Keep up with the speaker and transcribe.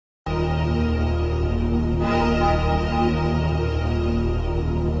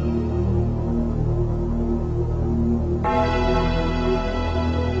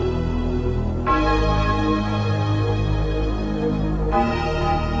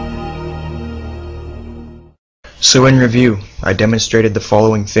So in review, I demonstrated the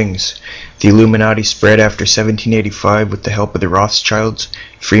following things. The Illuminati spread after 1785 with the help of the Rothschilds.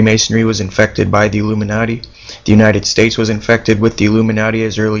 Freemasonry was infected by the Illuminati. The United States was infected with the Illuminati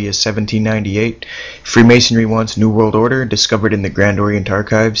as early as 1798. Freemasonry wants New World Order, discovered in the Grand Orient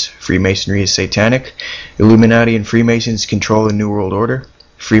Archives. Freemasonry is satanic. Illuminati and Freemasons control the New World Order.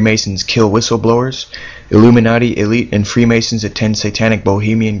 Freemasons kill whistleblowers. Illuminati, elite, and Freemasons attend Satanic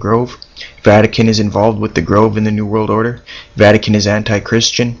Bohemian Grove. Vatican is involved with the Grove in the New World Order. Vatican is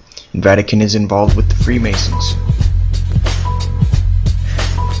anti-Christian. And Vatican is involved with the Freemasons.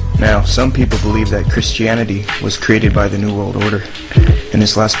 Now, some people believe that Christianity was created by the New World Order. In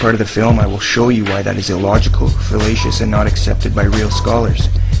this last part of the film, I will show you why that is illogical, fallacious, and not accepted by real scholars.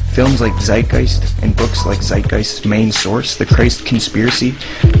 Films like Zeitgeist and books like Zeitgeist's Main Source, The Christ Conspiracy,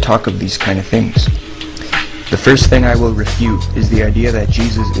 talk of these kind of things. The first thing I will refute is the idea that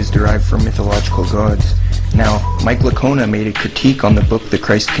Jesus is derived from mythological gods. Now, Mike Licona made a critique on the book The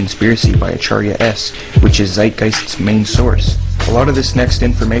Christ Conspiracy by Acharya S., which is Zeitgeist's main source. A lot of this next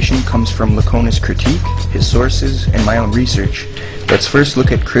information comes from Licona's critique, his sources, and my own research. Let's first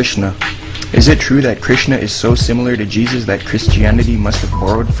look at Krishna. Is it true that Krishna is so similar to Jesus that Christianity must have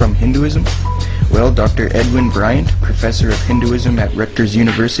borrowed from Hinduism? Well, Dr. Edwin Bryant, professor of Hinduism at Rutgers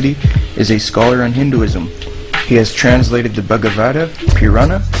University, is a scholar on Hinduism. He has translated the Bhagavata,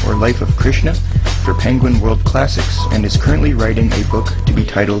 Purana, or Life of Krishna, for Penguin World Classics, and is currently writing a book to be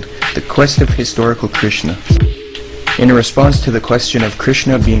titled The Quest of Historical Krishna. In response to the question of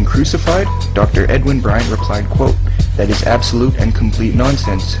Krishna being crucified, Dr. Edwin Bryant replied, quote, "That is absolute and complete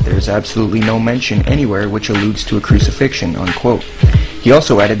nonsense. There is absolutely no mention anywhere which alludes to a crucifixion," unquote. He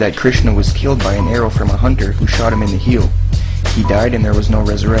also added that Krishna was killed by an arrow from a hunter who shot him in the heel. He died and there was no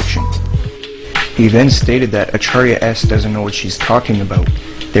resurrection. He then stated that Acharya S. doesn't know what she's talking about.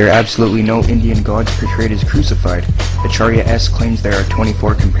 There are absolutely no Indian gods portrayed as crucified. Acharya S. claims there are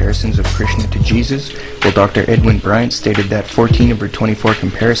 24 comparisons of Krishna to Jesus, while Dr. Edwin Bryant stated that 14 of her 24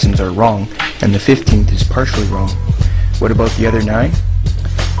 comparisons are wrong, and the 15th is partially wrong. What about the other 9?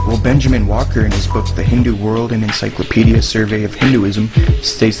 Well, Benjamin Walker, in his book The Hindu World, an Encyclopedia Survey of Hinduism,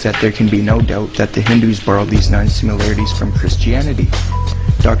 states that there can be no doubt that the Hindus borrowed these 9 similarities from Christianity.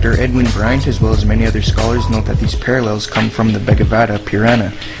 Dr. Edwin Bryant, as well as many other scholars, note that these parallels come from the Bhagavata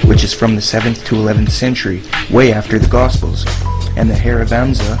Purana, which is from the 7th to 11th century, way after the Gospels, and the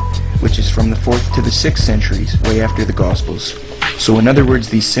Haravamsa, which is from the 4th to the 6th centuries, way after the Gospels. So in other words,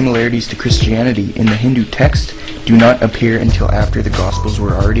 these similarities to Christianity in the Hindu text do not appear until after the Gospels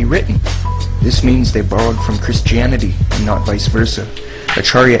were already written. This means they borrowed from Christianity, and not vice versa.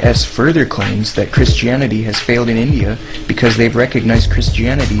 Acharya S. further claims that Christianity has failed in India because they've recognized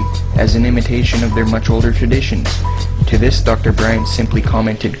Christianity as an imitation of their much older traditions. To this, Dr. Bryant simply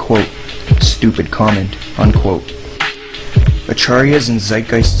commented, quote, "Stupid comment," unquote. Acharya's and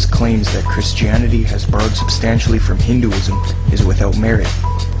Zeitgeist's claims that Christianity has borrowed substantially from Hinduism is without merit.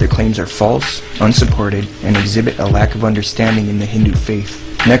 Their claims are false, unsupported, and exhibit a lack of understanding in the Hindu faith.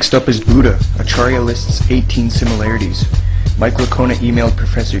 Next up is Buddha. Acharya lists 18 similarities. Mike Licona emailed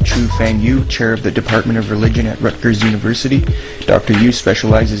Professor Chu Fang Yu, chair of the Department of Religion at Rutgers University. Dr. Yu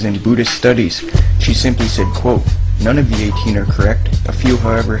specializes in Buddhist studies. She simply said, quote, "None of the 18 are correct. A few,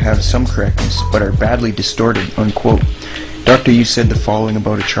 however, have some correctness, but are badly distorted," unquote. Dr. Yu said the following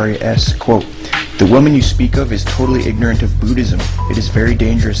about Acharya S., quote, "The woman you speak of is totally ignorant of Buddhism. It is very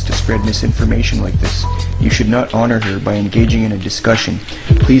dangerous to spread misinformation like this. You should not honor her by engaging in a discussion.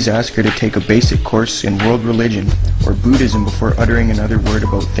 Please ask her to take a basic course in world religion or Buddhism before uttering another word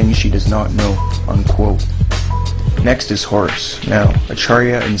about things she does not know," unquote. Next is Horus. Now,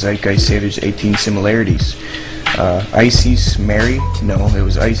 Acharya and Zeitgeist say there's 18 similarities. Isis, Mary? No, it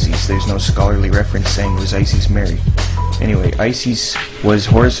was Isis. There's no scholarly reference saying it was Isis, Mary. Anyway, Isis was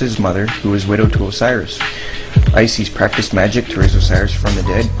Horus's mother, who was widowed to Osiris. Isis practiced magic to raise Osiris from the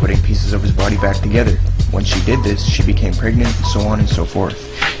dead, putting pieces of his body back together. Once she did this, she became pregnant, and so on and so forth.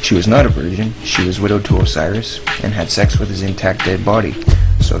 She was not a virgin, she was widowed to Osiris, and had sex with his intact dead body,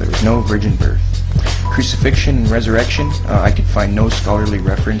 so there was no virgin birth. Crucifixion and resurrection, I could find no scholarly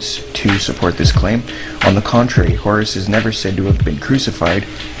reference to support this claim. On the contrary, Horus is never said to have been crucified,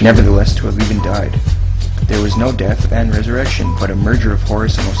 nevertheless to have even died. There was no death and resurrection, but a merger of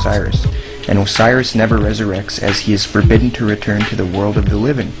Horus and Osiris. And Osiris never resurrects, as he is forbidden to return to the world of the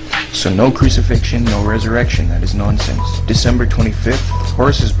living. So no crucifixion, no resurrection. That is nonsense. December 25th,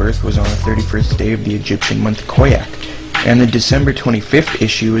 Horus's birth was on the 31st day of the Egyptian month Koyak. And the December 25th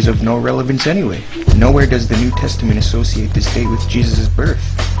issue is of no relevance anyway. Nowhere does the New Testament associate this date with Jesus' birth.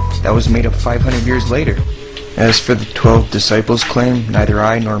 That was made up 500 years later. As for the 12 disciples claim, neither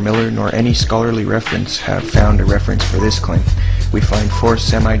I nor Miller nor any scholarly reference have found a reference for this claim. We find 4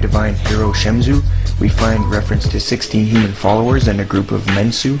 semi-divine hero Shemzu, we find reference to 16 human followers and a group of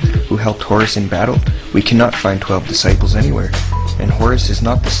Mensu who helped Horus in battle. We cannot find 12 disciples anywhere. And Horus is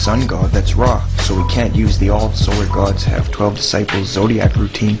not the sun god, that's Ra, so we can't use the all solar gods have 12 disciples zodiac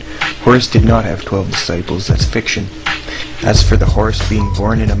routine. Horus did not have 12 disciples, that's fiction. As for the Horus being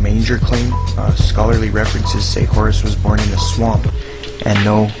born in a manger claim, scholarly references say Horus was born in a swamp, and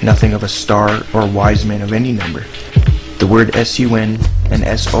no, nothing of a star or wise man of any number. The word sun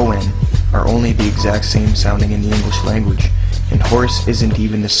and son are only the exact same sounding in the English language, and Horus isn't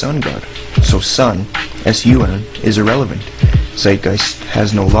even the sun god, so sun, sun, is irrelevant. Zeitgeist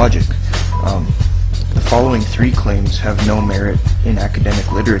has no logic. The following 3 claims have no merit in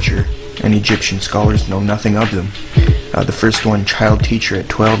academic literature, and Egyptian scholars know nothing of them. The first one, child teacher at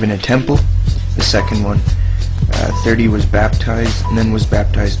 12 in a temple. The second one, 30 was baptized and then was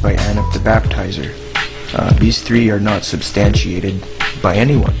baptized by Anup the baptizer. These 3 are not substantiated by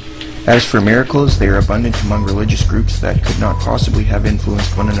anyone. As for miracles, they are abundant among religious groups that could not possibly have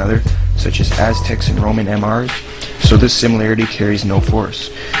influenced one another, such as Aztecs and Roman MRs, so this similarity carries no force.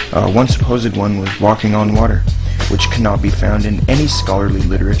 One supposed one was walking on water, which cannot be found in any scholarly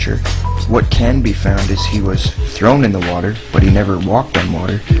literature. What can be found is he was thrown in the water, but he never walked on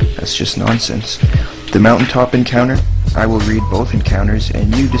water. That's just nonsense. The mountaintop encounter, I will read both encounters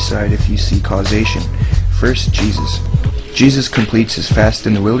and you decide if you see causation. First, Jesus. Jesus completes his fast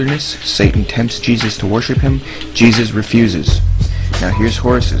in the wilderness. Satan tempts Jesus to worship him. Jesus refuses. Now here's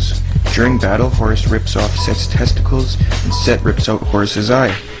Horus's. During battle, Horus rips off Set's testicles and Set rips out Horus's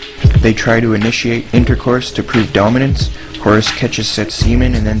eye. They try to initiate intercourse to prove dominance. Horus catches Set's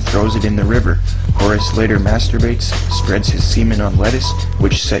semen and then throws it in the river. Horus later masturbates, spreads his semen on lettuce,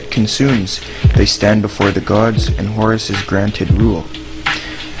 which Set consumes. They stand before the gods, and Horus is granted rule.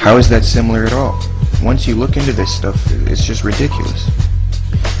 How is that similar at all? Once you look into this stuff, it's just ridiculous.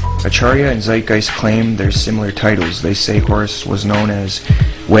 Acharya and Zeitgeist claim there's similar titles. They say Horus was known as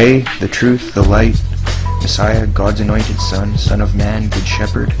Way, the Truth, the Light, Messiah, God's Anointed Son, Son of Man, Good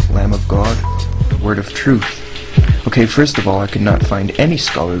Shepherd, Lamb of God, Word of Truth. Okay, first of all, I could not find any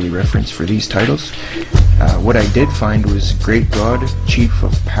scholarly reference for these titles. What I did find was Great God, Chief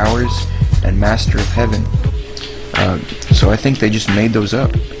of Powers, and Master of Heaven. So I think they just made those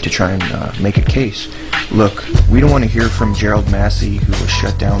up to try and make a case. Look, we don't want to hear from Gerald Massey, who was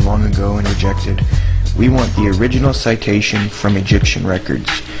shut down long ago and rejected. We want the original citation from Egyptian records.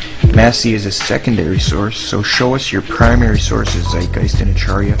 Massey is a secondary source, so show us your primary sources, Zeitgeist and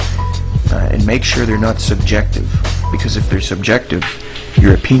Acharya, and make sure they're not subjective, because if they're subjective,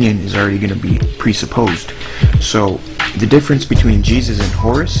 your opinion is already going to be presupposed. So the difference between Jesus and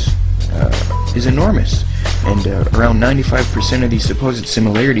Horus is enormous, and around 95% of these supposed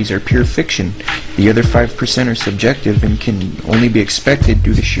similarities are pure fiction. The other 5% are subjective and can only be expected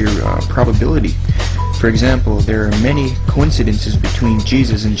due to sheer probability. For example, there are many coincidences between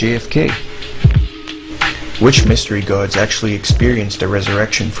Jesus and JFK. Which mystery gods actually experienced a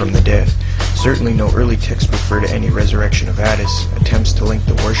resurrection from the dead? Certainly no early texts refer to any resurrection of Attis. Attempts to link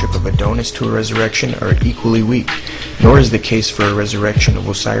the worship of Adonis to a resurrection are equally weak, nor is the case for a resurrection of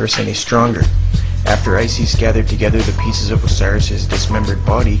Osiris any stronger. After Isis gathered together the pieces of Osiris's dismembered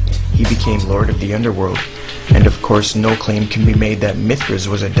body, he became lord of the underworld. And of course no claim can be made that Mithras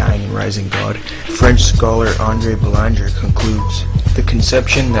was a dying and rising god. French scholar André Belanger concludes, the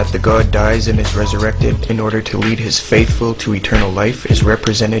conception that the god dies and is resurrected in order to lead his faithful to eternal life is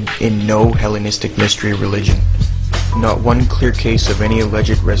represented in no Hellenistic mystery religion. Not one clear case of any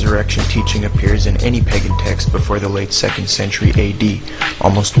alleged resurrection teaching appears in any pagan text before the late 2nd century AD,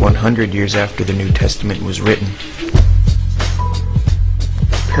 almost 100 years after the New Testament was written.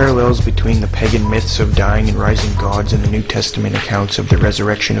 Parallels between the pagan myths of dying and rising gods and the New Testament accounts of the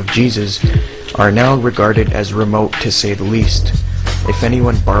resurrection of Jesus are now regarded as remote, to say the least. If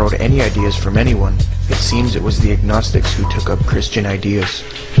anyone borrowed any ideas from anyone, it seems it was the agnostics who took up Christian ideas.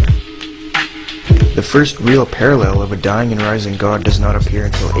 The first real parallel of a dying and rising God does not appear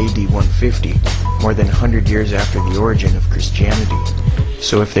until AD 150, more than 100 years after the origin of Christianity.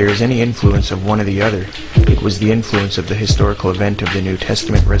 So if there is any influence of one or the other, it was the influence of the historical event of the New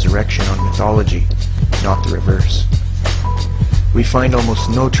Testament resurrection on mythology, not the reverse. We find almost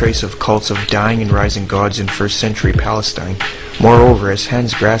no trace of cults of dying and rising gods in 1st century Palestine. Moreover, as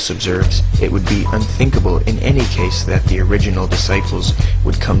Hans Grass observes, it would be unthinkable in any case that the original disciples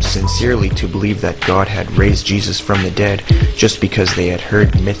would come sincerely to believe that God had raised Jesus from the dead just because they had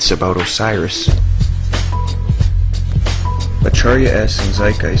heard myths about Osiris. Acharya S. and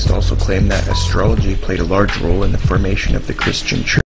Zeitgeist also claim that astrology played a large role in the formation of the Christian Church.